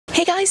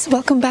Hey guys,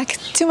 welcome back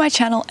to my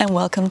channel and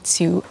welcome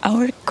to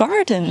our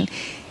garden.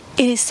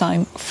 It is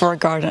time for a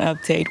garden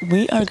update.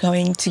 We are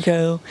going to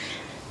go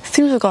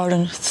through the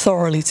garden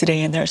thoroughly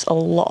today and there's a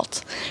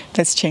lot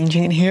that's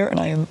changing in here and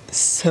I am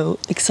so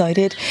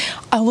excited.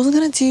 I wasn't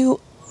gonna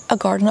do a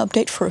garden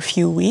update for a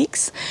few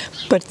weeks,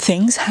 but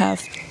things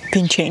have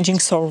been changing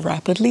so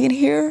rapidly in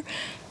here.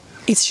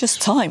 It's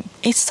just time.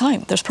 It's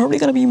time. There's probably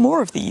going to be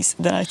more of these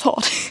than I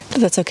thought.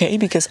 But that's okay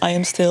because I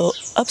am still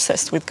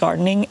obsessed with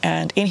gardening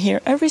and in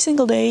here every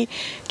single day,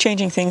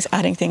 changing things,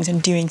 adding things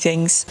and doing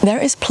things. There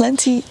is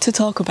plenty to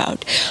talk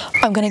about.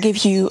 I'm going to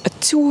give you a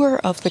tour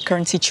of the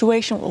current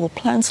situation, what will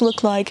plants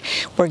look like.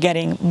 We're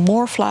getting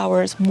more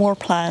flowers, more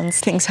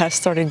plants. Things have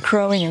started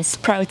growing and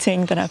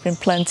sprouting that have been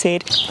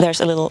planted.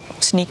 There's a little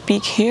sneak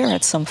peek here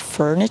at some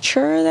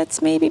furniture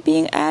that's maybe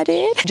being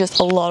added. Just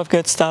a lot of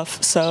good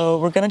stuff. So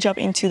we're going to jump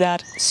into that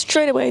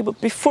straight away, but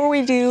before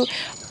we do,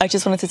 I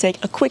just wanted to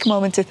take a quick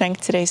moment to thank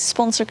today's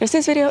sponsor because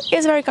this video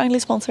is very kindly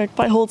sponsored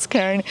by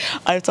Holzkern.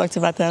 I've talked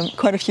about them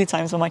quite a few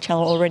times on my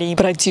channel already,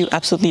 but I do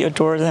absolutely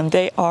adore them.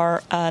 They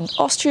are an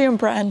Austrian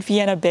brand,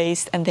 Vienna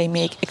based, and they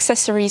make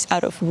accessories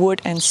out of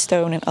wood and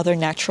stone and other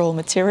natural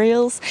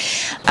materials.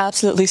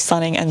 Absolutely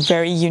stunning and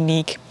very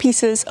unique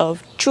pieces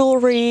of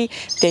jewelry.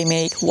 They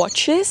make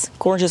watches,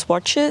 gorgeous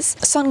watches,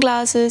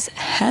 sunglasses,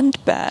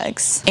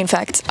 handbags. In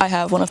fact, I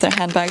have one of their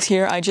handbags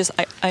here. I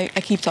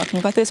keep talking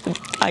about this, but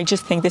I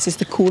just think this is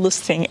the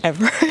coolest thing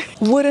ever.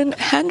 Wooden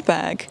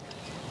handbag.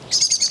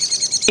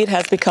 It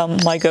has become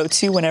my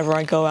go-to whenever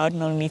I go out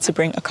and I need to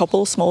bring a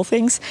couple small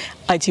things.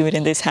 I do it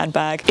in this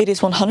handbag. It is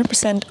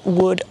 100%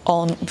 wood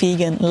on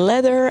vegan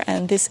leather,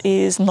 and this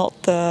is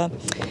not the,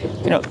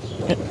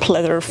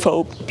 pleather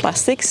faux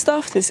plastic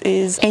stuff. This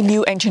is a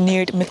new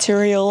engineered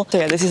material. So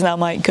yeah, this is now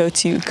my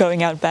go-to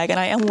going out bag, and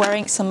I am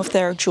wearing some of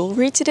their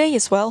jewelry today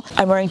as well.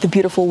 I'm wearing the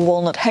beautiful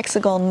walnut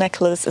hexagon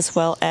necklace as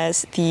well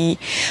as the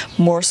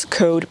Morse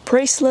code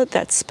bracelet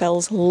that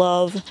spells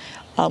love.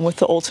 With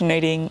the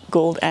alternating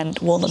gold and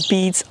walnut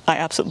beads. I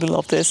absolutely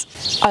love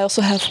this. I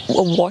also have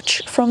a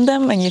watch from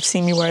them, and you've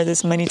seen me wear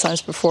this many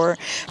times before,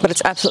 but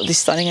it's absolutely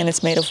stunning and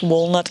it's made of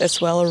walnut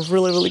as well. A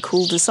really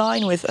cool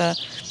design with a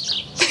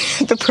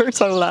the birds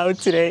are loud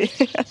today.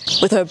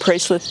 With a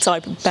bracelet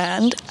type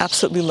band.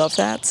 Absolutely love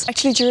that.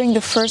 Actually, during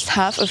the first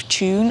half of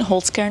June,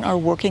 Holzkern are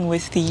working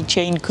with the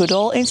Jane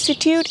Goodall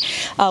Institute,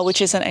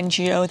 which is an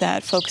NGO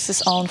that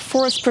focuses on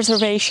forest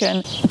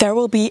preservation. There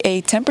will be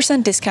a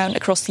 10% discount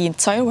across the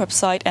entire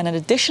website, and an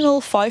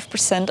additional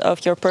 5%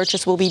 of your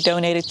purchase will be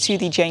donated to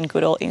the Jane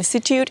Goodall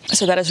Institute.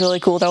 So that is really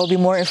cool. There will be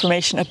more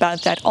information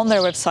about that on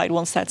their website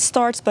once that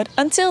starts. But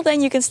until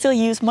then, you can still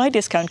use my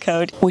discount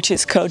code, which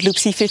is code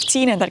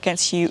Loepsie15, and that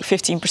gets you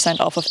 15%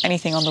 off of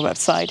anything on the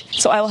website.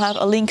 So I will have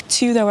a link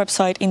to their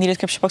website in the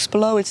description box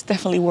below. It's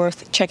definitely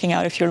worth checking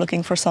out if you're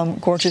looking for some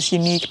gorgeous,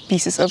 unique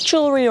pieces of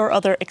jewelry or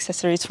other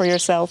accessories for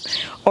yourself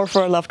or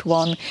for a loved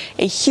one.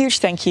 A huge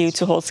thank you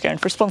to Holzkern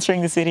for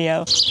sponsoring this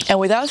video. And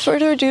without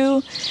further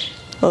ado,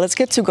 let's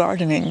get to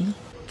gardening.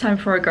 Time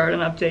for a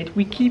garden update.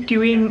 We keep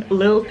doing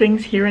little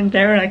things here and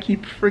there and I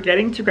keep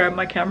forgetting to grab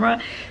my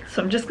camera.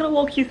 So I'm just gonna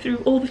walk you through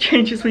all the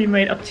changes we've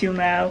made up till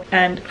now.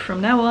 And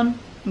from now on,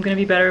 I'm gonna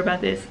be better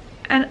about this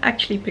and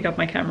actually pick up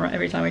my camera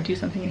every time I do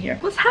something in here.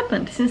 What's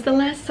happened since the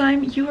last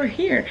time you were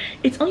here?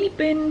 It's only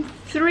been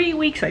 3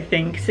 weeks, I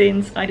think,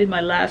 since I did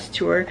my last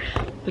tour,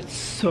 but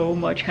so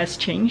much has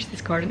changed.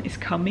 This garden is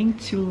coming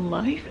to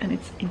life and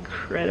it's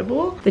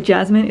incredible. The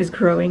jasmine is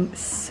growing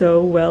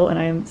so well and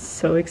I am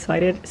so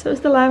excited. So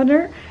is the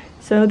lavender.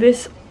 So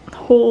this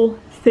whole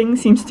thing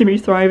seems to be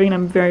thriving and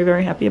I'm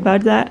very happy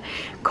about that.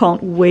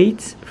 Can't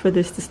wait for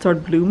this to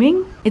start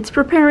blooming. It's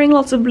preparing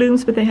lots of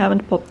blooms, but they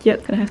haven't popped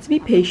yet. Gonna have to be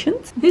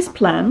patient. This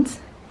plant,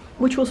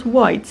 which was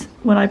white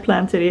when I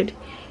planted it,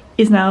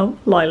 is now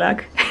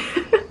lilac.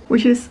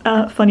 Which is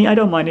funny. I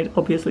don't mind it,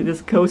 obviously.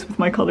 This goes with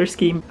my color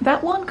scheme.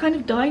 That one kind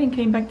of died and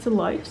came back to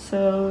life,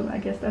 so I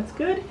guess that's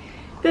good.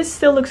 This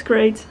still looks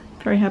great.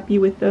 Very happy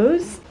with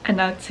those. And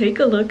now take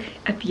a look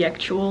at the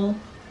actual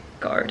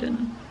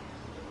garden.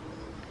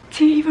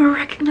 Do you even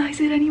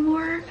recognize it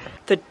anymore?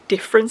 The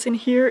difference in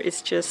here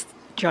is just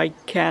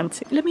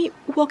gigantic. Let me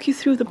walk you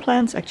through the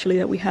plants actually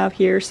that we have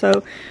here.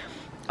 So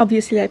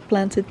obviously I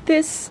planted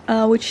this,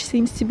 which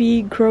seems to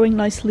be growing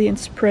nicely and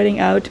spreading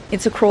out.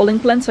 It's a crawling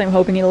plant, so I'm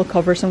hoping it'll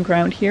cover some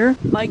ground here.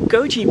 My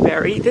goji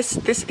berry,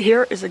 this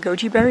here is a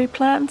goji berry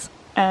plant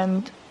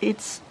and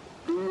it's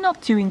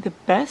not doing the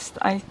best.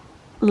 I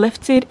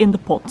left it in the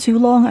pot too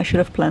long. I should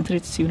have planted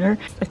it sooner.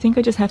 I think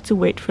I just have to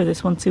wait for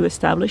this one to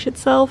establish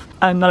itself.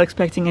 I'm not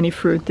expecting any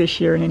fruit this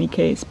year in any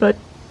case, but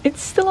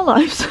it's still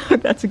alive, so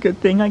that's a good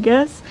thing, I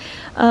guess.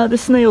 The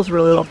snails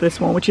really love this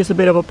one, which is a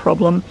bit of a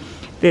problem.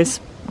 This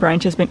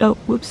branch has been, oh,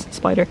 whoops,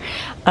 spider,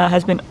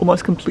 has been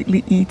almost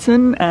completely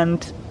eaten,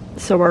 and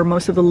so are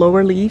most of the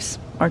lower leaves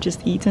are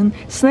just eaten.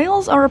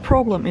 Snails are a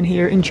problem in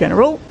here in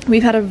general.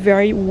 We've had a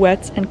very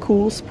wet and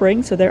cool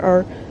spring, so there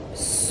are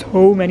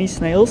so many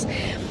snails.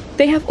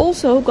 They have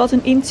also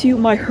gotten into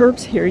my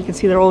herbs here. You can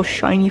see they're all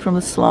shiny from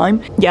the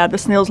slime. Yeah, the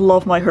snails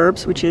love my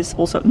herbs, which is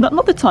also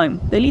not the thyme.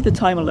 They leave the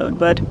thyme alone,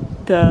 but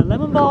the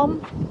lemon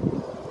balm.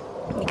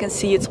 You can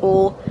see it's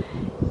all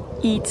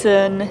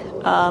eaten,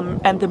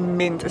 and the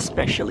mint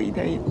especially.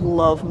 They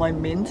love my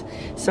mint.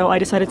 So I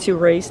decided to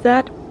raise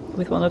that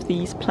with one of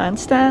these plant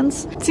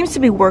stands. It seems to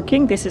be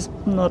working. This is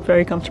not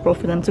very comfortable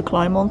for them to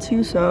climb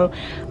onto, so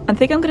I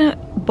think I'm gonna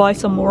buy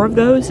some more of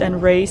those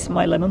and raise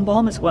my lemon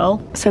balm as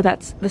well. So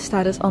that's the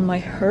status on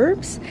my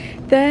herbs.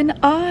 Then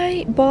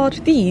I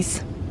bought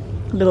these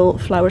little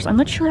flowers. I'm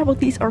not sure what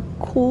these are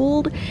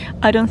called.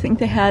 I don't think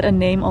they had a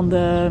name on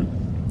the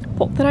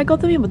pot that I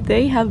got them in, but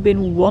they have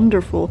been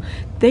wonderful.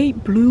 They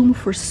bloom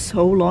for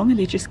so long and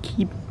they just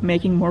keep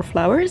making more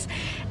flowers,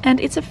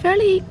 and it's a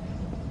fairly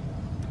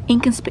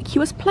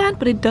inconspicuous plant,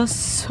 but it does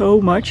so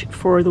much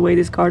for the way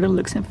this garden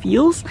looks and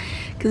feels,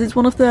 because it's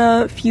one of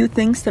the few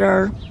things that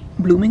are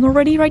blooming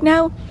already right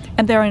now,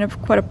 and they're in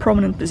quite a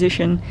prominent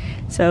position.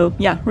 So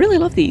yeah, really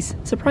love these,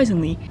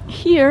 surprisingly.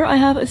 Here I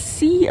have a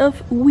sea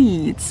of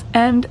weeds,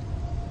 and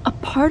a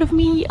part of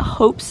me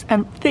hopes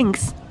and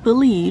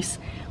believes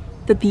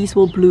that these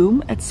will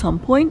bloom at some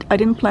point. I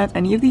didn't plant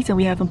any of these and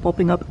we have them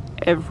popping up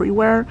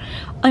everywhere.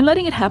 I'm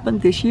letting it happen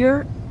this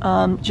year,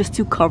 just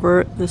to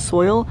cover the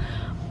soil.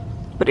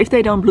 But if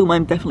they don't bloom,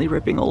 I'm definitely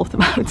ripping all of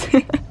them out.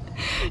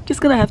 Just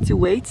gonna have to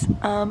wait.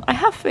 I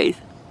have faith.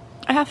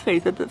 I have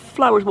faith that the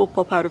flowers will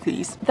pop out of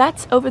these.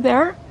 That over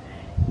there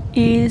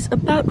is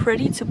about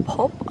ready to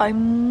pop.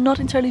 I'm not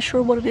entirely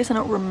sure what it is. I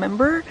don't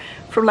remember.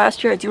 From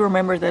last year I do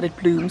remember that it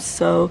blooms.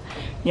 So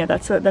yeah,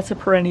 that's a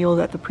perennial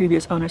that the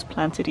previous owners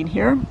planted in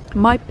here.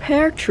 My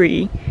pear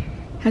tree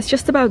has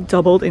just about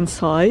doubled in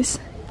size.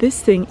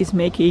 This thing is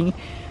making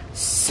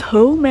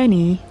so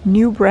many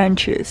new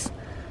branches.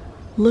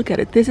 Look at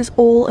it. This is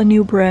all a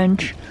new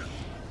branch.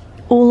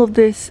 All of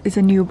this is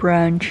a new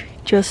branch.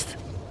 Just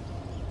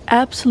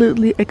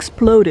absolutely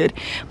exploded.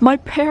 My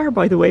pear,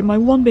 by the way, my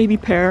one baby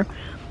pear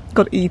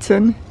got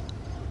eaten.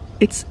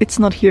 It's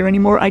not here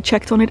anymore. I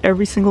checked on it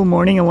every single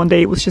morning and one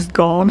day it was just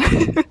gone.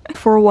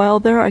 For a while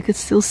there I could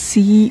still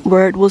see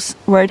where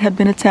it had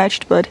been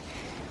attached, but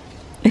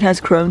it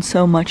has grown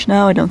so much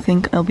now. I don't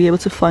think I'll be able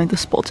to find the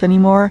spot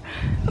anymore.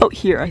 Oh,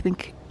 here, I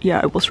think, yeah,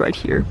 it was right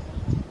here.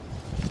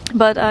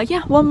 But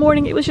yeah, one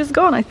morning it was just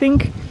gone. I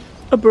think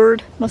a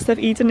bird must have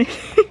eaten it.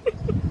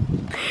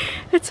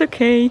 It's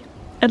okay.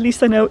 At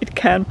least I know it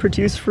can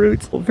produce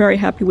fruit. Very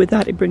happy with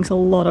that. It brings a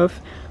lot of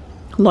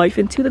life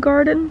into the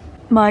garden.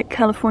 My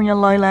California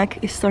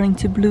lilac is starting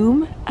to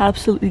bloom.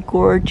 Absolutely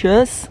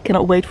gorgeous.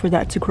 Cannot wait for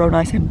that to grow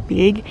nice and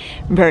big.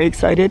 I'm very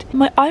excited.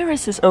 My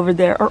irises over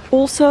there are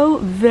also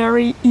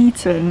very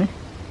eaten.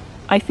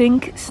 I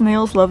think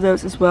snails love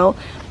those as well.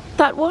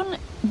 That one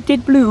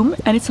did bloom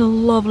and it's a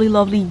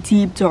lovely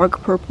deep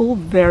dark purple,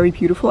 very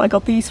beautiful. I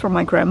got these from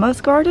my grandma's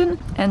garden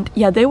and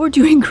yeah, they were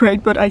doing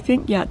great, but I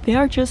think yeah, they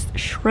are just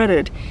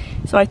shredded.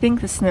 So I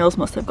think the snails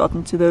must have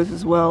gotten to those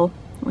as well,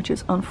 which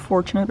is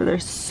unfortunate that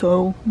there's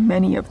so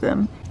many of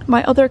them.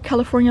 My other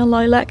California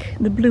lilac,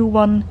 the blue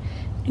one,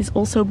 is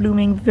also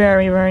blooming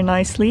very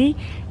nicely.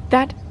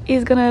 That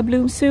is gonna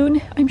bloom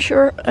soon, I'm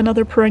sure.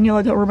 Another perennial,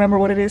 I don't remember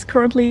what it is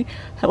currently.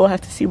 I will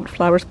have to see what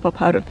flowers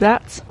pop out of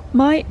that.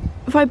 My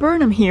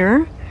viburnum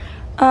here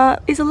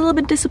is a little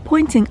bit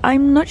disappointing.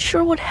 I'm not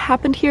sure what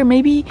happened here.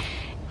 Maybe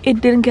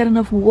it didn't get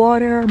enough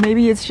water,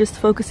 maybe it's just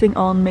focusing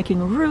on making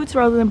roots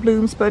rather than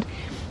blooms, but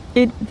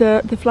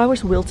the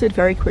flowers wilted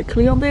very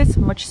quickly on this,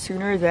 much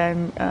sooner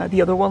than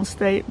the other ones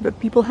that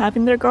people have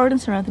in their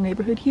gardens around the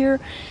neighborhood here.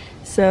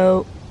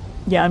 So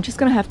yeah, I'm just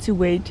gonna have to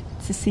wait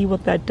to see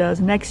what that does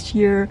next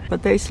year.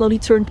 But they slowly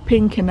turned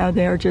pink and now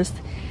they are just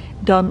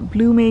done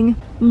blooming.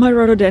 My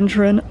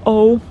rhododendron,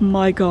 oh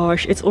my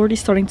gosh, it's already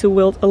starting to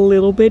wilt a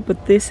little bit,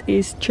 but this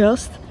is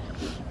just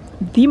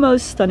the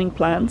most stunning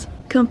plant.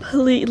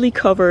 Completely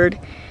covered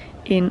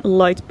in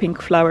light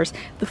pink flowers.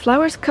 The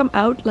flowers come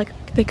out like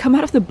they come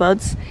out of the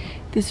buds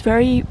this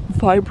very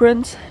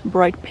vibrant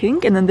bright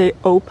pink, and then they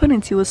open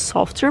into a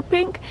softer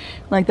pink,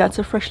 like that's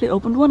a freshly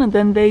opened one, and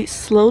then they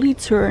slowly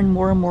turn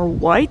more and more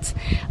white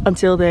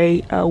until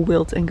they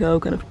wilt and go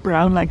kind of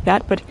brown like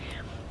that. But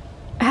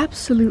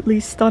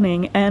absolutely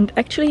stunning. And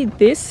actually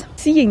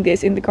seeing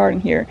this in the garden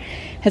here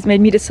has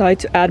made me decide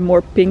to add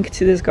more pink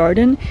to this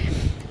garden.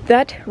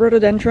 That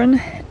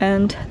rhododendron,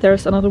 and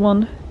there's another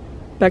one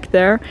back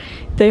there,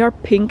 they are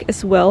pink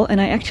as well,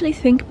 and I actually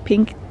think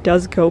pink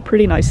does go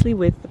pretty nicely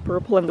with the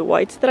purple and the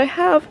whites that I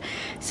have,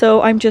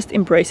 so I'm just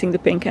embracing the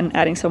pink and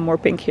adding some more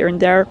pink here and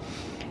there.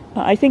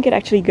 I think it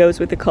actually goes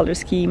with the color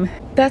scheme.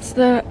 That's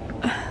the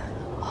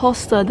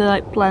hosta that I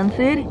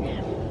planted,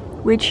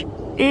 which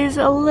is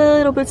a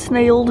little bit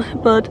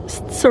snailed but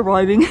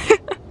surviving.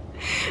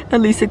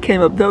 At least it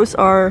came up. Those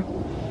are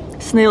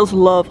snails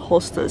love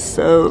hostas,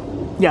 so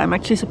yeah, I'm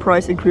actually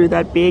surprised it grew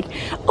that big.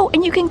 Oh,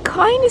 and you can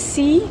kind of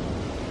see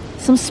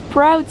some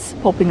sprouts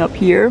popping up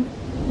here.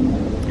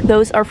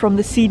 Those are from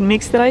the seed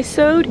mix that I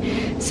sowed,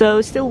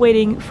 so still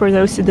waiting for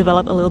those to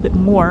develop a little bit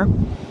more.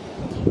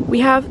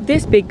 We have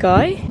this big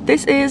guy.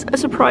 This is a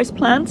surprise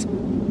plant.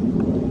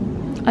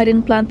 I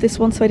didn't plant this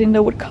one, so I didn't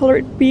know what color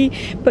it'd be,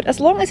 but as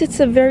long as it's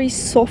a very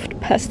soft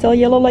pastel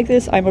yellow like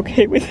this, I'm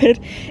okay with it.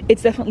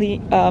 It's definitely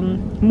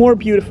more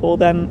beautiful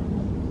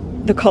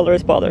than the color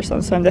is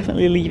bothersome, so I'm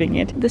definitely leaving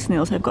it. The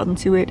snails have gotten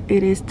to it.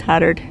 It is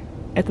tattered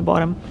at the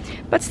bottom,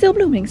 but still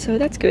blooming, so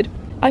that's good.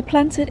 I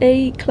planted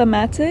a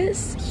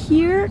clematis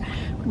here,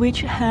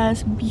 which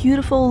has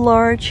beautiful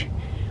large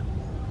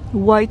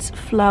white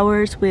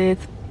flowers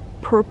with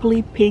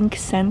purpley pink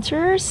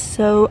centers,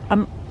 so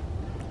I'm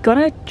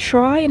gonna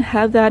try and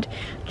have that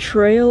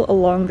trail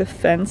along the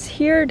fence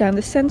here down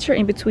the center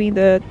in between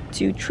the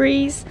two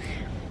trees.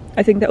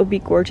 I think that would be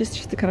gorgeous,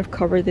 just to kind of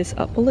cover this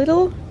up a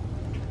little.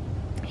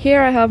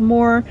 Here I have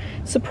more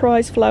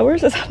surprise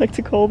flowers, as I like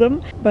to call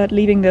them, but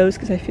leaving those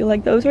because I feel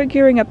like those are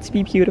gearing up to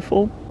be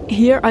beautiful.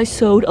 Here I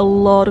sowed a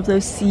lot of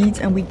those seeds,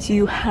 and we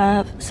do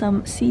have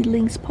some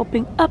seedlings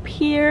popping up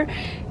here,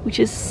 which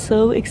is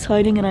so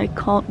exciting, and I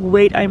can't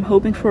wait. I'm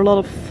hoping for a lot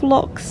of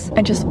phlox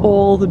and just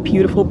all the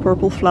beautiful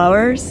purple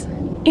flowers.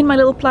 In my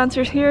little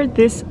planters here,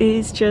 this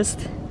is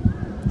just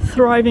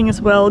thriving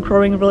as well,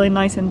 growing really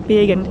nice and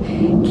big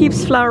and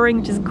keeps flowering,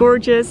 which is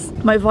gorgeous.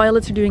 My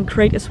violets are doing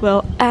great as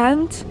well,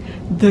 and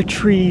the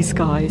trees,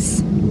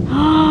 guys.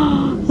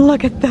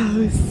 Look at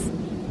those.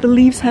 The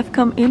leaves have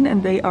come in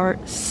and they are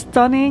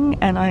stunning,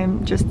 and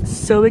I'm just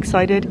so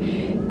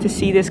excited to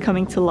see this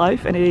coming to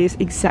life, and it is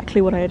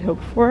exactly what I had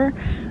hoped for.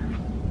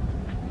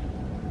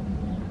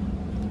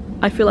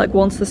 I feel like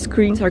once the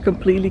screens are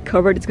completely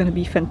covered, it's going to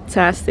be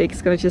fantastic.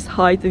 It's going to just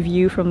hide the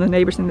view from the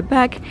neighbors in the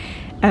back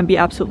and be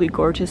absolutely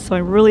gorgeous. So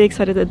I'm really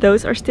excited that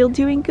those are still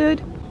doing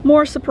good.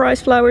 More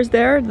surprise flowers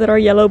there that are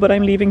yellow, but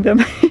I'm leaving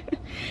them.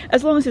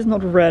 As long as it's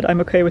not red, I'm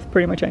okay with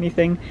pretty much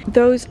anything.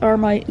 Those are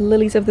my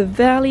lilies of the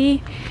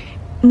valley.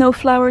 No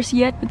flowers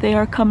yet, but they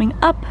are coming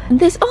up. And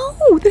this,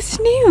 oh, this is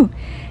new.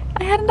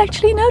 I hadn't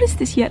actually noticed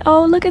this yet.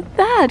 Oh, look at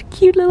that.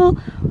 Cute little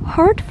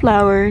heart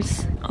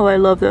flowers. Oh, I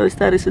love those.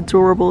 That is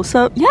adorable.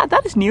 So yeah,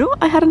 that is new.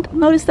 I hadn't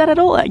noticed that at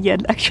all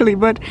yet, actually.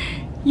 But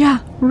yeah,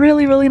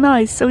 really, really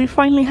nice. So we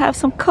finally have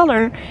some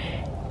color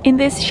in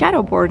this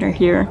shadow border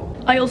here.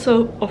 I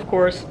also, of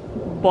course,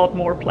 bought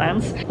more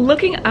plants.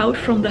 Looking out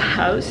from the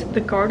house, the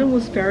garden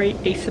was very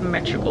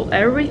asymmetrical.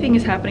 Everything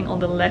is happening on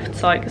the left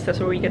side because that's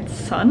where we get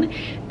sun,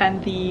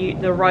 and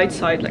the right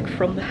side, like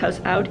from the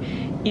house out,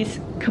 is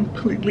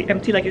completely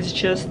empty. Like it's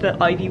just the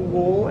ivy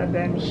wall, and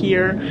then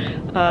here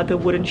the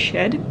wooden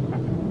shed.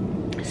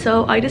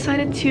 So I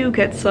decided to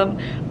get some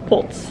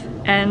pots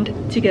and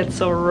to get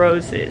some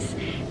roses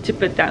to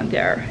put down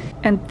there.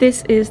 And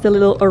this is the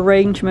little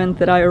arrangement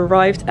that I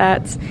arrived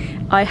at.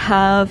 I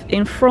have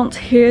in front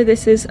here,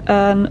 this is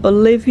an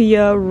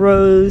Olivia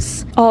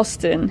Rose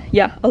Austin.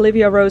 Yeah,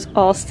 Olivia Rose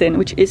Austin,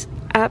 which is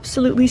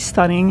absolutely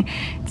stunning.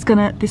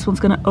 This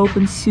one's gonna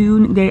open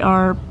soon. They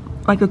are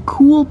like a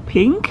cool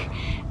pink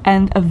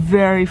and a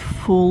very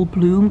full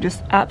bloom,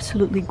 just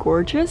absolutely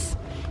gorgeous.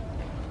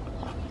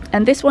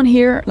 And this one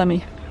here, let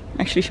me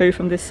actually show you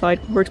from this side,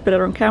 works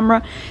better on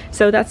camera.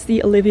 So that's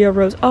the Olivia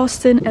Rose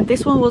Austin, and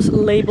this one was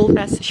labeled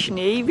as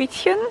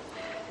Schneewittchen,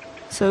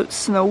 so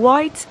Snow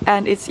White,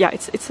 and it's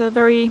a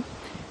very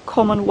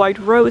common white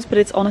rose, but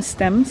it's on a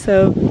stem,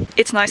 so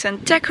it's nice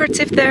and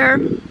decorative there.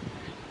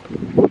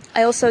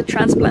 I also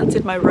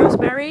transplanted my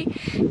rosemary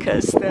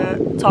because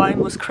the time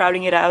was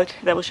crowding it out.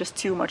 That was just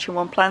too much in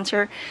one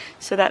planter,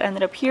 so that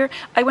ended up here.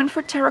 I went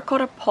for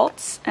terracotta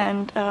pots,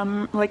 and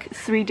like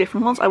 3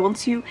 different ones. I want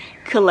to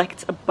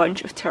collect a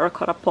bunch of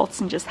terracotta pots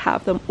and just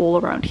have them all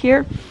around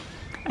here.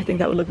 I think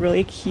that would look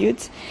really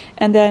cute.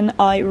 And then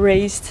I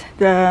raised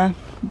the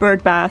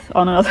bird bath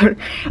on another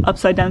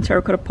upside down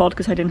terracotta pot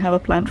because I didn't have a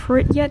plant for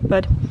it yet,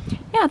 but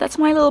yeah, that's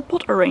my little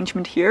pot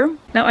arrangement here.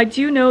 Now I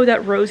do know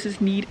that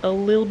roses need a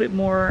little bit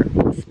more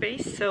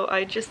space, so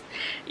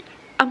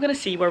I'm gonna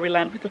see where we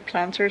land with the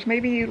planters.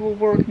 Maybe it will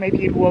work,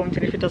 maybe it won't,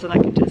 and if it doesn't I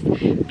can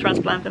just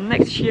transplant them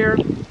next year.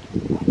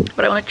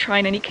 But I want to try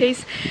in any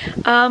case.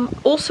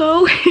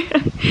 Also,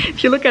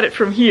 if you look at it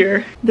from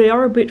here, they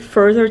are a bit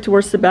further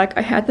towards the back.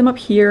 I had them up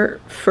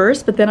here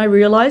first, but then I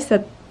realized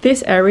that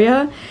this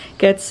area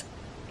gets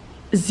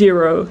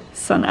 0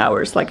 sun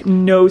hours, like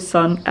no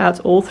sun at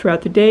all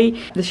throughout the day.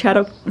 The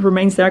shadow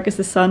remains there because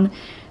the sun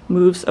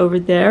moves over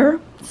there.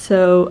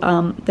 So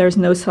there's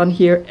no sun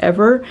here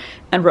ever,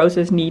 and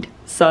roses need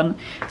sun,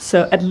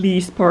 so at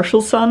least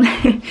partial sun.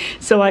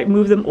 So I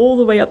moved them all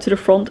the way up to the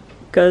front,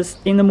 because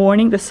in the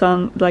morning the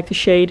sun, like the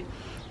shade,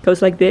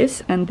 goes like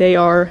this, and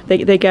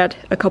they get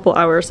a couple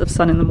hours of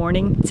sun in the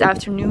morning. It's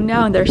afternoon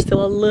now, and there's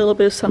still a little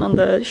bit of sun on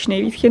the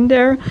Schneewittchen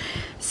there.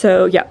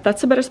 So yeah,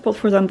 that's a better spot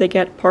for them. They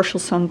get partial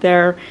sun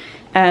there.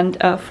 And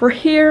for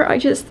here,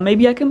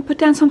 maybe I can put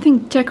down something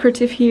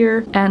decorative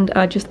here, and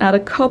just add a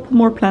couple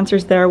more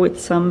planters there with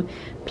some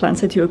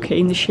plants that do okay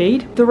in the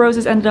shade. The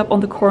roses ended up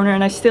on the corner,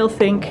 and I still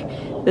think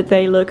that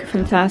they look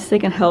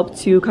fantastic and help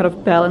to kind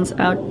of balance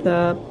out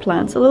the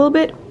plants a little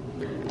bit.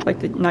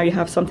 Like now you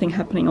have something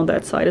happening on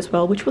that side as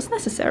well, which was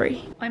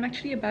necessary. I'm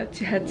actually about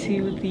to head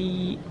to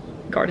the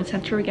garden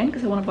center again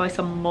because I want to buy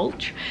some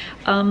mulch.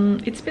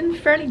 It's been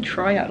fairly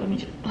dry out. Let me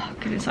just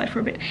get inside for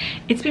a bit.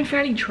 It's been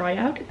fairly dry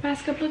out the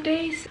past couple of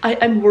days.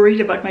 I'm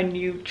worried about my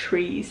new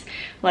trees.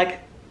 Like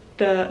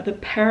the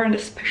pear and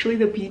especially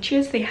the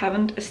beeches, they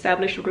haven't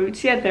established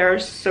roots yet. They're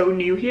so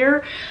new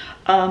here.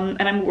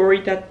 And I'm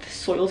worried that the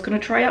soil is going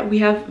to dry out. We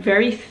have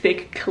very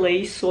thick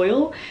clay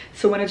soil,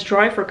 so when it's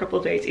dry for a couple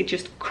of days it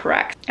just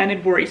cracks, and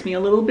it worries me a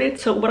little bit.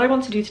 So what I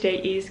want to do today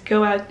is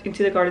go out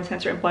into the garden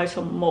center and buy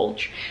some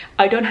mulch.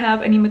 I don't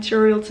have any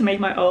material to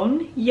make my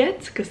own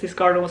yet because this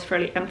garden was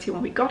fairly empty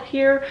when we got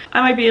here.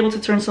 I might be able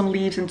to turn some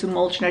leaves into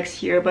mulch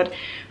next year, but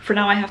for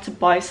now I have to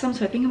buy some.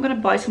 So I think I'm going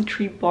to buy some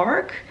tree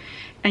bark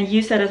and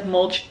use that as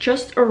mulch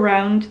just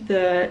around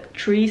the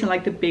trees and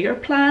like the bigger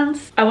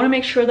plants. I want to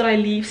make sure that I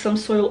leave some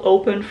soil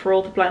open for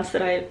all the plants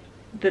that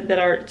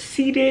are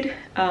seeded,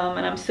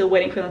 and I'm still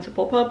waiting for them to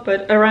pop up.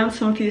 But around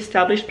some of the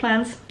established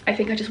plants, I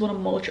think I just want to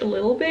mulch a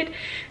little bit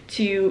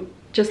to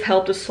just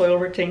help the soil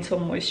retain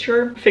some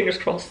moisture. Fingers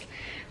crossed.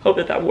 Hope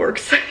that that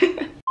works.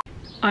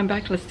 I'm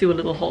back. Let's do a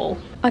little haul.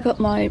 I got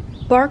my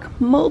bark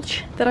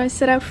mulch that I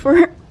set out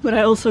for, but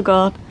I also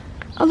got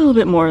a little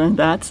bit more than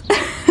that.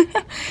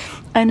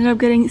 I ended up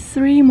getting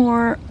 3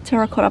 more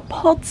terracotta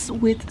pots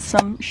with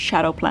some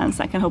shadow plants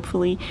that can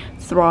hopefully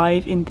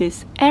thrive in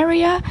this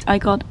area. I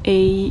got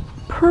a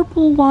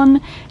purple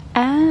one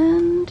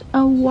and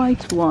a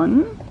white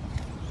one.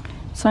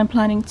 So I'm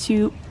planning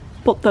to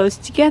put those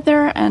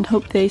together and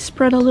hope they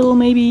spread a little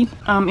maybe.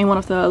 In one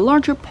of the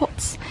larger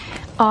pots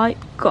I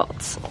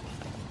got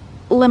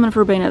lemon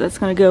verbena that's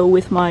gonna go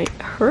with my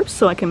herbs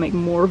so I can make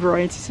more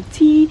varieties of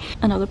tea.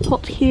 Another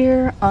pot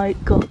here, I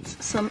got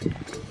some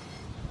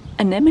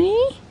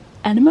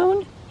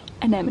anemone.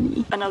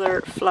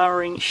 Another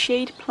flowering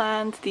shade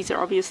plant. These are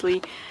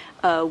obviously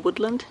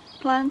woodland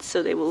plants,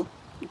 so they will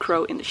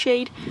grow in the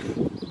shade.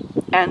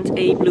 And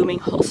a blooming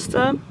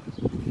hosta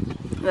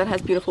that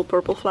has beautiful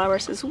purple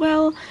flowers as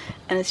well,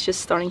 and it's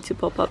just starting to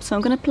pop up. So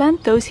I'm gonna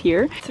plant those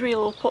here. 3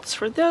 little pots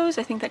for those.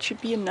 I think that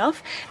should be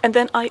enough. And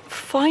then I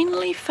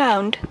finally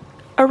found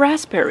a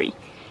raspberry.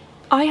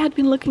 I had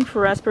been looking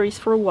for raspberries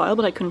for a while,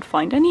 but I couldn't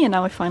find any, and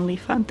now I finally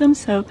found them.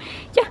 So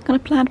yeah, I'm gonna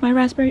plant my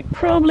raspberry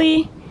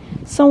probably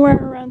somewhere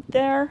around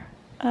there,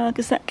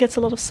 because that gets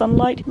a lot of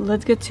sunlight.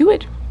 Let's get to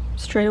it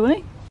straight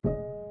away.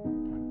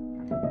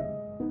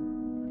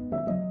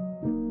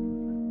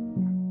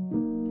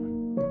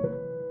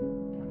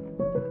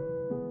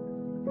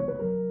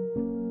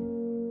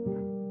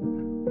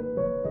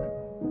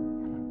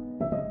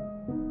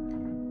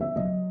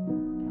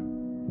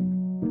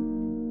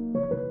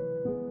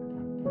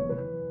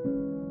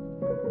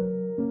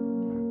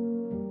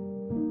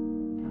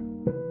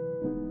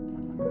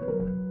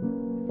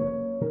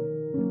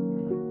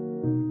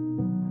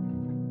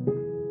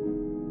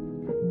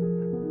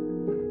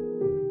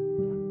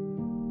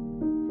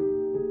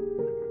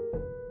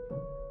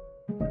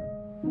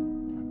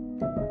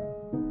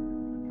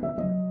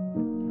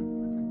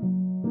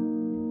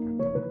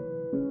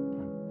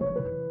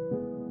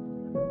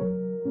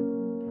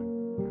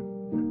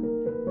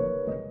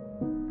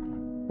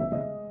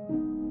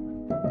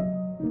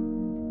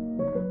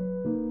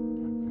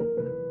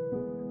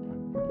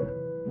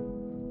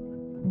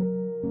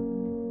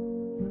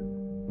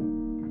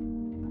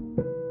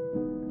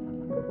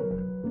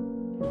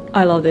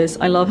 I love this.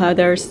 I love how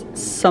there's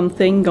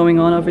something going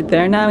on over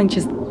there now and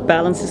just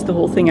balances the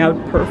whole thing out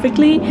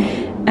perfectly.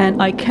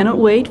 And I cannot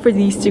wait for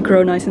these to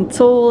grow nice and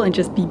tall and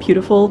just be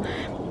beautiful.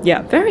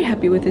 Yeah, very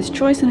happy with this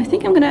choice, and I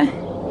think I'm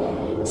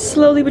gonna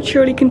slowly but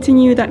surely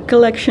continue that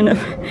collection of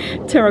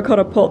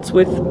terracotta pots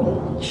with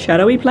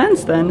shadowy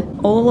plants then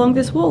all along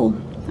this wall.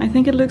 I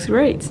think it looks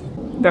great.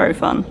 Very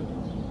fun.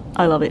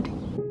 I love it.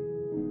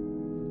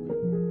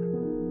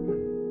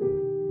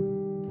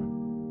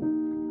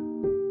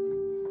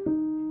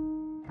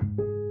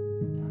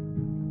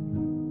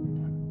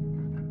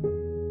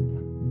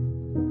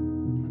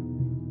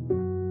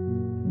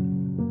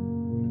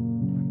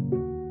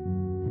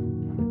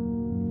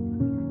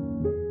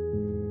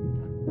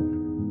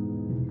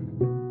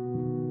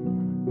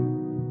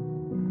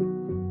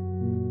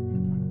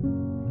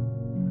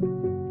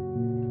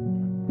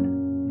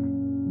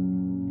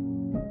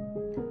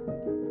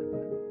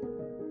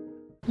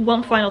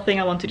 One final thing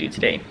I want to do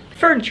today.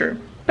 Furniture.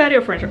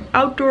 Patio furniture.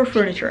 Outdoor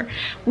furniture.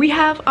 We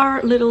have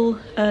our little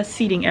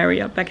seating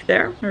area back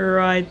there.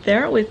 Right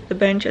there with the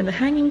bench and the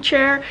hanging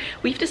chair.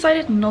 We've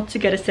decided not to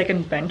get a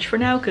second bench for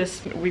now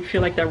because we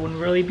feel like there wouldn't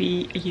really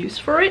be a use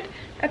for it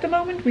at the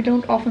moment. We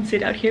don't often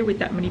sit out here with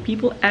that many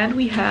people, and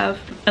we have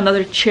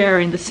another chair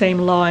in the same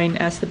line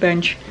as the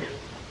bench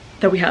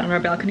that we had on our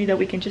balcony that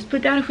we can just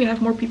put down if we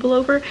have more people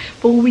over.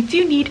 But what we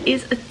do need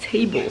is a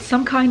table,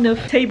 some kind of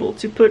table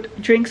to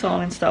put drinks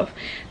on and stuff.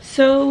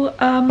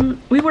 So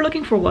we were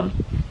looking for one,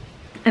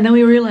 and then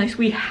we realized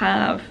we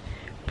have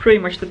pretty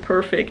much the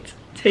perfect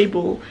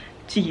table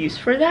to use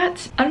for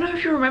that. I don't know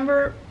if you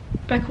remember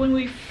back when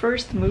we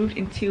first moved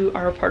into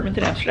our apartment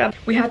in Amsterdam,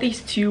 we had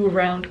these 2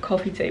 round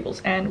coffee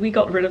tables, and we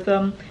got rid of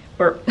them,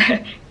 or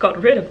got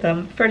rid of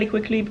them fairly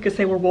quickly because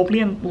they were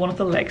wobbly and one of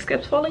the legs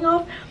kept falling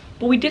off.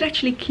 but we did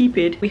actually keep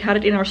it. We had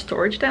it in our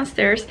storage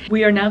downstairs.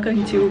 We are now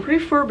going to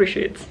refurbish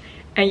it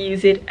and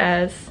use it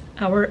as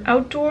our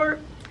outdoor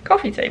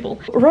coffee table.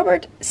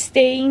 Robert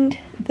stained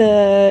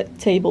the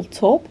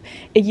tabletop.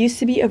 It used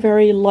to be a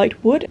very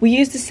light wood. We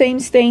used the same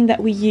stain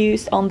that we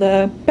used on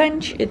the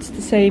bench. It's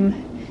the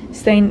same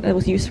stain that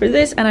was used for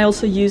this, and I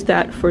also used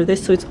that for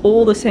this, so it's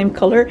all the same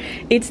color.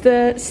 It's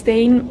the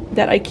stain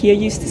that IKEA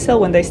used to sell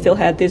when they still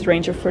had this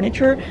range of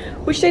furniture,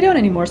 which they don't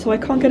anymore, so I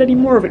can't get any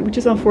more of it, which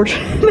is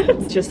unfortunate.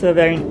 It's just a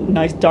very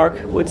nice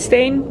dark wood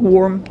stain,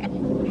 warm,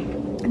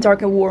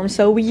 dark and warm,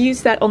 so we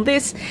use that on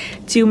this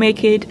to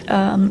make it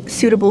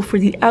suitable for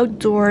the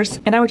outdoors.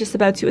 And now we're just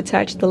about to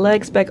attach the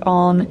legs back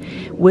on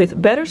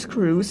with better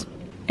screws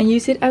and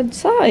use it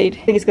outside.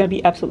 I think it's going to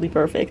be absolutely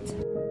perfect.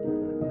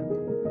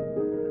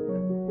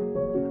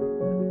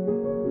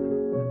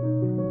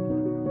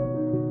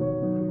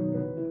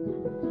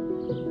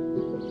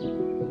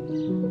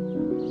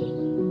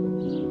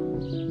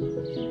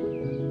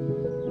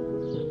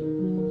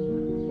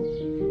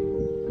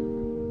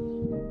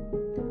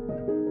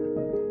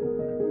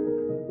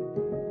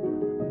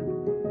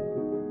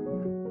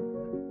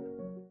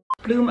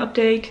 Bloom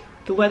update.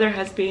 The weather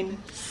has been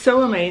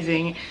so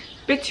amazing.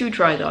 Bit too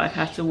dry though. I've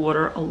had to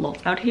water a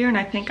lot out here, and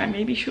I think I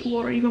maybe should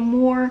water even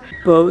more.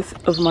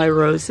 Both of my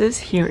roses.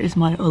 Here is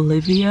my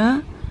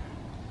Olivia.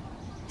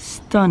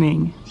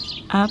 Stunning.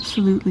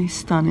 Absolutely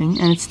stunning.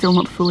 And it's still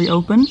not fully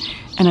open.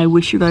 And I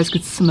wish you guys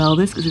could smell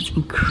this because it's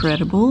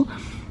incredible.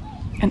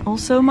 And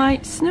also my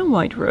Snow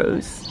White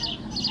rose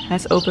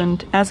has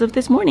opened as of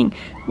this morning.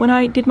 When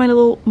I did my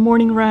little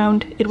morning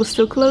round, it was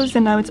still closed,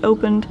 and now it's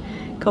opened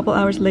couple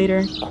hours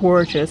later.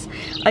 Gorgeous.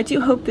 I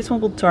do hope this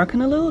one will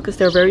darken a little because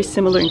they're very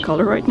similar in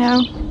color right now.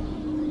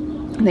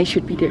 And they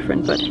should be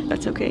different, but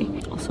that's okay.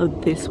 Also,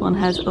 this one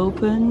has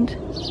opened.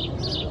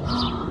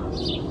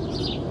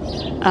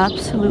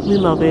 Absolutely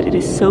love it. It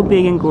is so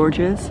big and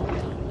gorgeous.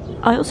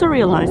 I also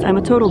realized I'm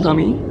a total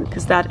dummy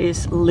because that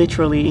is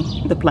literally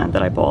the plant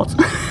that I bought.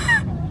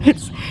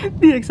 It's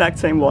the exact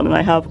same one, and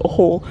I have a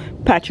whole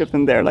patch of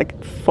them there,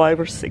 like 5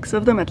 or 6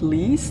 of them at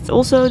least.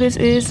 Also, this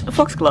is a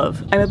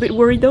foxglove. I'm a bit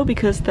worried though,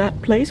 because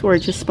that place where it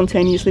just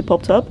spontaneously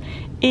popped up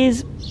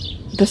is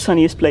the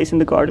sunniest place in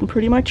the garden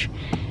pretty much,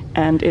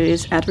 and it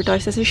is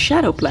advertised as a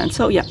shadow plant.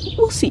 So yeah,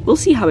 we'll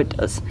see how it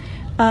does.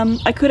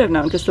 I could have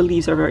known because the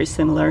leaves are very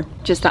similar,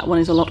 just that one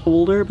is a lot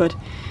older, but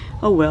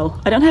oh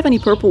well. I don't have any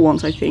purple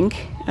ones, I think,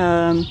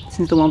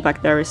 since the one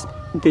back there is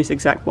this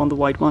exact one, the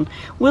white one.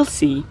 We'll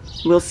see.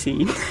 We'll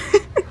see.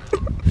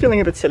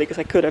 Feeling a bit silly because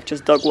I could have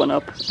just dug one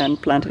up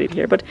and planted it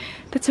here, but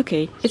that's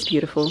okay. It's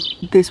beautiful.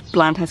 This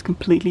plant has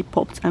completely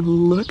popped, and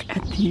look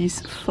at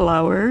these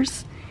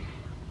flowers.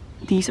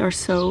 These are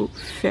so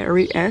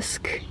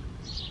fairy-esque.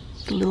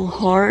 The little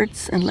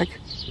hearts and like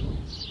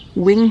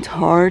winged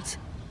hearts.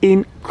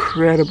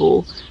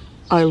 Incredible.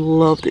 I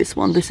love this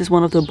one. This is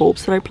one of the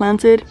bulbs that I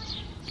planted.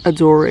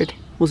 Adore it.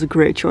 Was a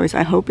great choice.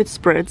 I hope it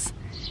spreads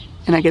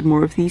and I get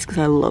more of these because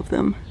I love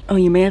them. Oh,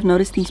 you may have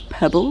noticed these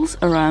pebbles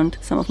around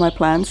some of my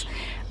plants.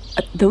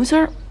 Those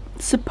are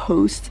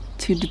supposed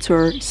to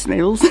deter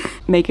snails.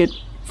 Make it,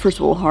 first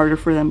of all, harder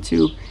for them to,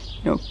 you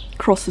know,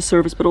 cross the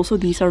surface, but also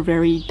these are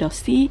very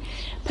dusty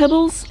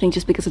pebbles, I think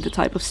just because of the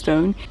type of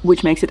stone,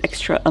 which makes it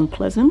extra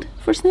unpleasant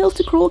for snails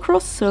to crawl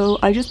across. So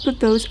I just put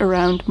those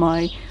around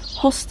my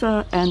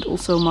hosta and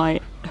also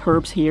my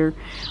herbs here.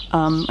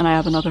 And I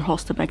have another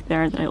hosta back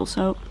there that I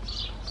also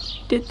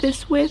did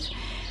this with.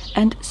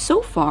 And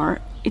so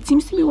far, it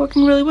seems to be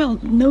working really well.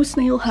 No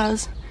snail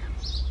has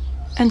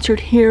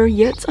entered here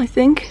yet, I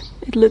think.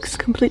 It looks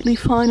completely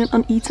fine and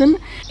uneaten.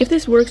 If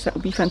this works, that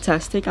would be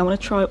fantastic. I want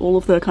to try all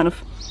of the kind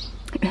of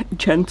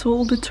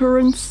gentle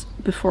deterrents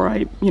before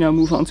I, you know,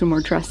 move on to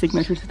more drastic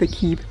measures that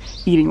keep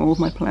eating all of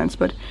my plants.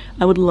 But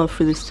I would love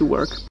for this to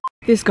work.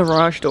 This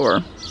garage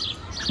door,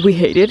 we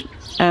hate it.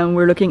 And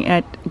we're looking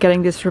at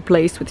getting this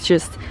replaced with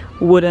just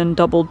wooden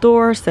double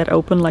doors that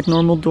open like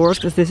normal doors,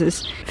 because this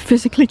is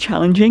physically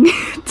challenging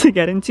to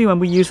get into,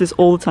 and we use this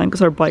all the time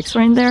because our bikes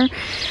are in there.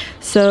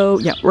 So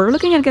yeah, we're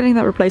looking at getting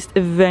that replaced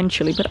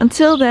eventually, but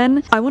until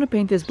then I want to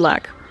paint this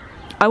black.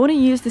 I want to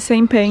use the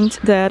same paint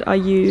that I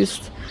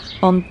used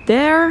on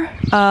there,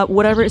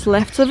 whatever is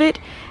left of it,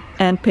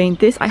 and paint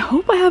this. I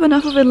hope I have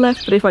enough of it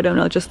left, but if I don't,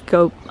 I'll just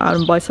go out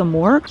and buy some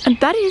more. And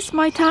that is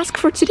my task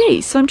for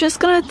today. So I'm just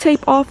gonna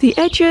tape off the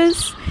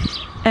edges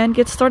and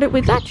get started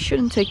with that.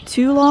 Shouldn't take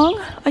too long,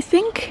 I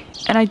think.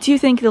 And I do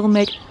think it'll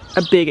make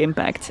a big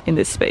impact in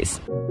this space.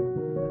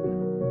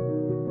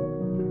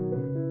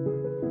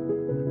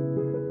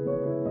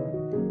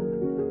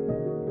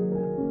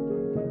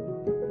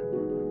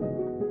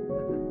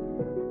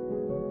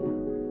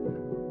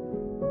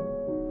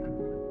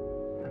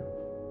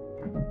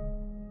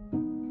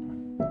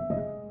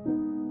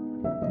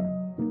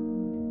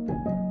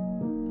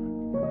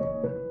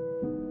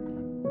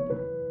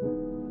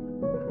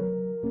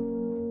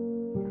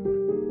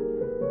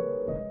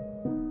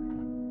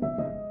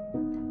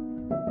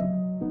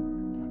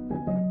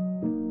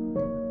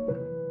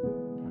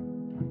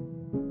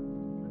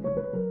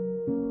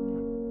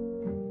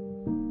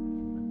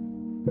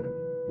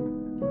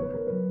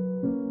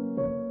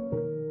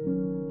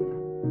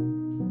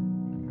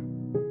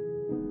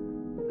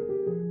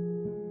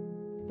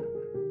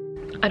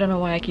 I don't know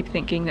why I keep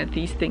thinking that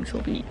these things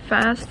will be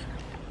fast.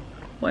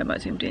 Why am I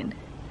zoomed in?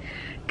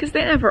 Because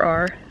they never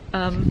are.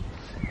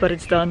 But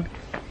it's done.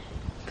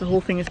 The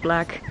whole thing is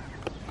black.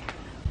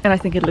 And I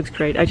think it looks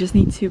great. I just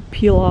need to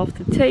peel off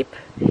the tape.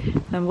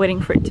 I'm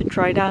waiting for it to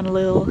dry down a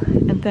little.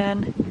 And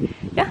then,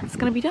 yeah, it's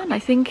gonna be done.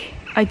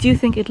 I do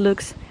think it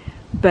looks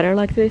better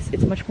like this.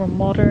 It's much more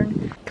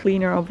modern,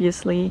 cleaner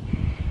obviously.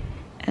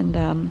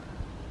 And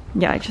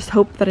yeah, I just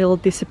hope that it'll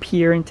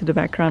disappear into the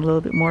background a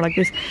little bit more like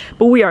this.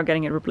 But we are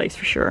getting it replaced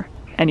for sure.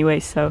 Anyway,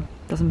 so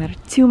it doesn't matter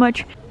too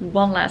much.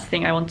 One last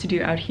thing I want to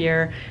do out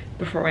here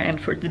before I end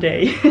for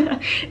today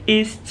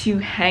is to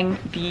hang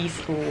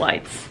these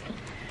lights.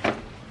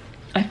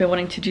 I've been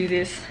wanting to do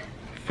this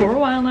for a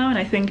while now, and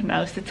I think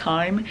now's the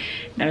time.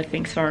 Now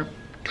things are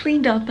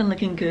cleaned up and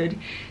looking good.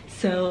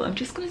 So I'm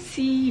just gonna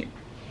see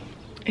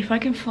if I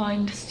can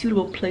find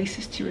suitable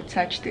places to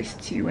attach this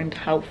to and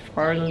how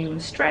far it'll even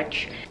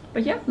stretch.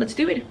 But yeah, let's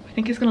do it. I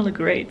think it's gonna look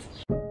great.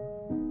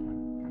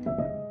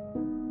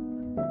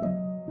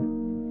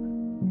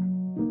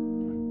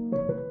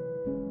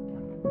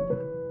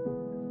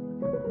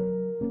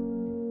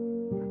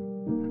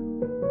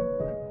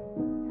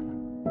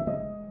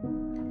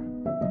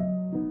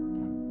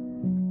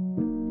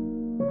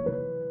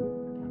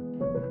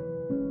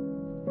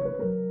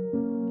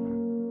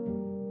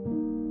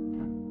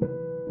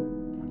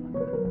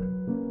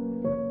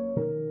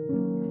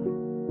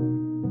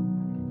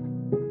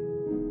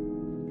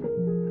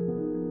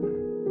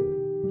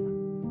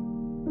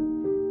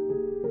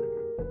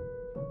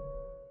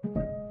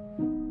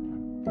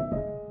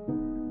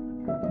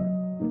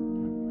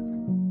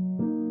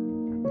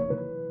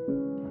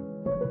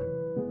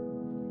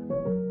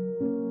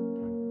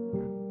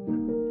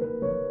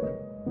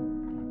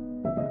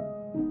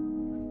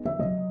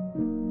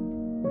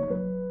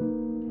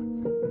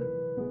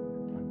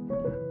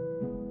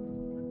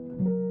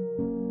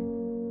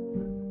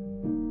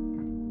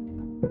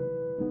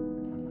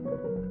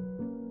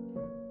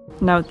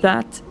 Now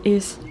that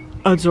is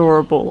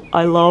adorable.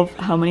 I love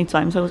how many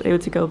times I was able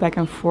to go back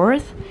and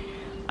forth.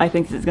 I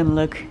think this is gonna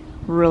look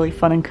really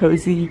fun and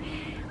cozy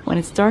when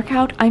it's dark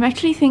out. I'm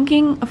actually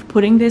thinking of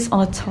putting this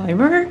on a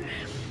timer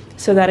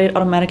so that it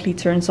automatically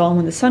turns on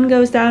when the sun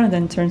goes down and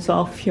then turns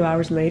off a few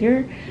hours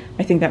later.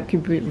 I think that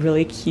could be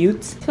really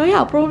cute. So yeah,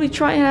 I'll probably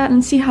try that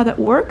and see how that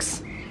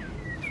works,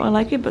 if I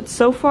like it. But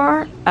so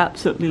far,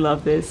 absolutely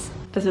love this.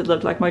 Does it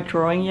look like my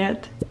drawing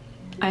yet?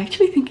 I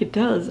actually think it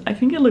does. I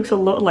think it looks a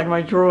lot like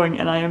my drawing,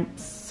 and I am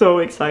so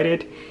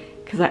excited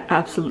because I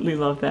absolutely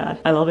love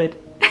that. I love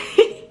it.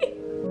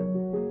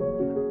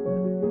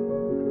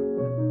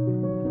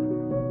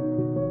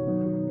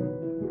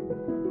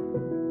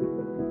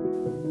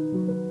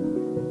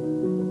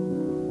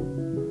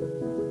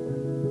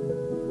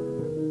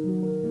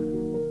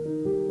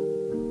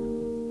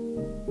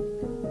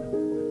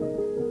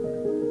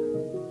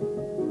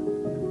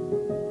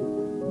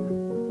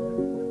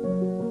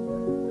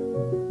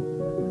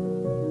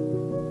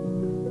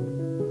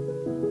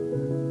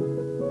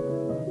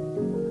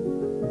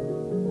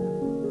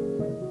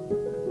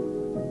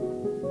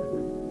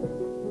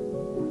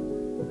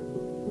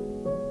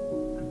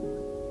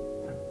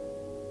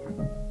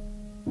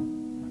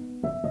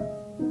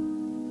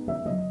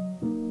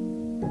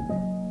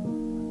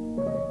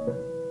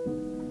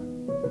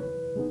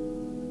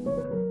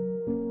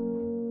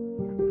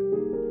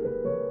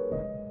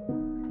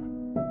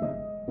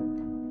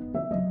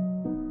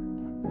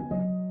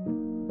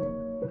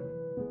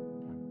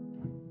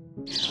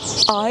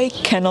 I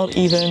cannot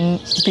even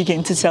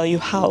begin to tell you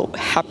how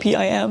happy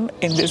I am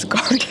in this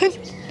garden.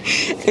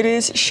 It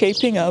is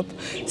shaping up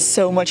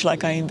so much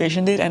like I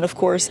envisioned it, and of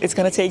course it's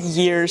gonna take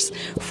years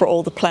for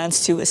all the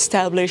plants to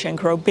establish and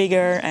grow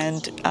bigger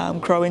and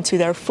grow into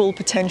their full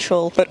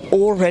potential. But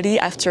already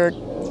after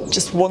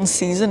just one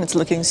season, it's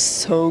looking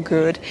so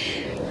good.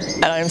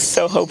 And I'm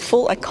so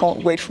hopeful. I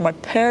can't wait for my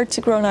pear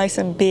to grow nice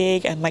and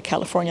big, and my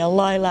California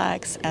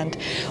lilacs, and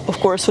of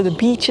course for the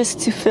beeches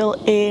to fill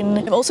in.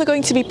 I'm also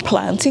going to be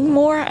planting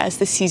more as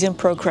the season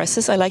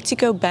progresses. I like to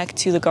go back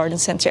to the garden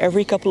center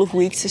every couple of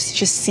weeks to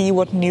just see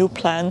what new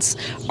plants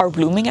are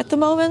blooming at the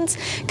moment,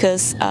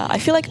 because I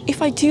feel like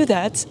if I do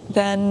that,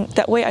 then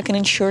that way I can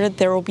ensure that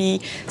there will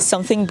be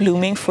something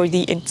blooming for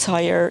the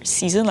entire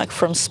season, like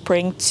from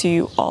spring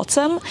to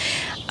autumn,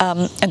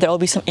 and there will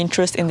be some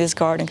interest in this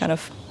garden kind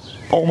of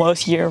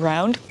almost year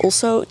round.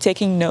 Also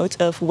taking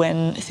note of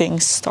when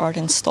things start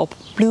and stop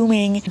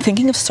blooming.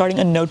 Thinking of starting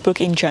a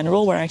notebook in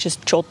general where I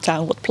just jot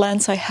down what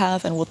plants I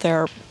have and what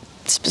their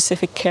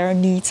specific care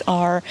needs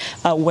are,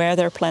 where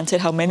they're planted,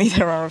 how many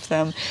there are of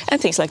them,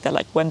 and things like that,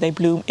 like when they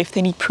bloom, if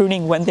they need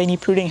pruning, when they need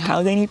pruning,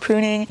 how they need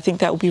pruning. I think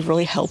that would be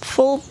really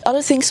helpful.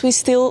 Other things we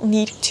still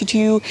need to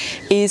do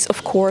is,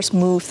 of course,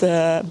 move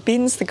the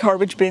bins, the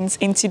garbage bins,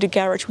 into the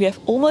garage. We have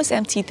almost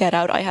emptied that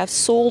out. I have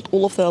sold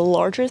all of the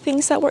larger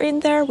things that were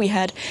in there. We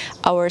had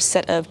our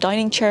set of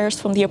dining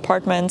chairs from the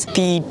apartment,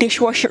 the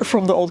dishwasher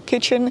from the old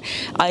kitchen.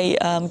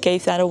 I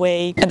gave that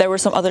away, and there were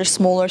some other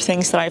smaller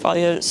things that I've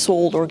either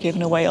sold or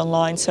given away online.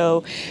 online,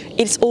 so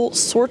it's all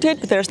sorted,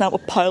 but there's now a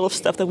pile of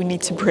stuff that we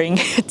need to bring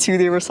to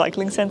the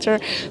recycling center.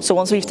 So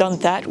once we've done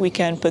that, we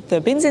can put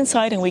the bins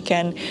inside and we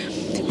can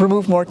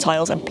remove more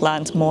tiles and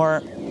plant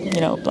more,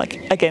 you know, like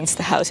against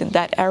the house in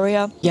that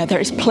area. Yeah, there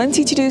is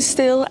plenty to do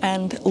still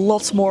and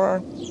lots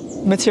more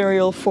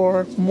material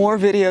for more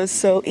videos.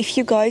 So if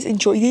you guys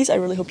enjoy these, I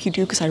really hope you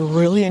do, because I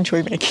really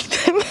enjoy making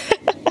them.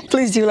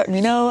 Please do let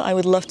me know. I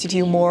would love to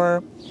do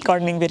more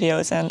gardening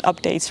videos and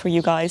updates for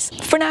you guys.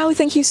 For now,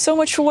 thank you so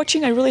much for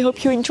watching. I really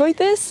hope you enjoyed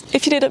this.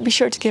 If you did, be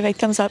sure to give a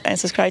thumbs up and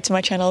subscribe to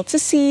my channel to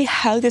see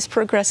how this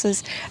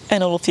progresses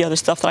and all of the other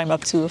stuff that I'm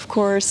up to, of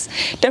course.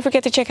 Don't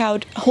forget to check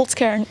out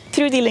Holtzkern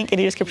through the link in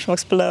the description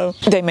box below.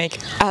 They make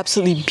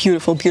absolutely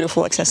beautiful,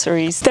 beautiful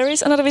accessories. There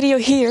is another video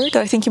here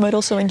that I think you might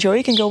also enjoy.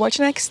 You can go watch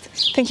next.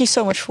 Thank you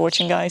so much for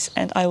watching, guys,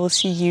 and I will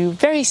see you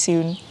very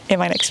soon in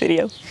my next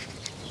video.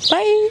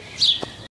 Bye!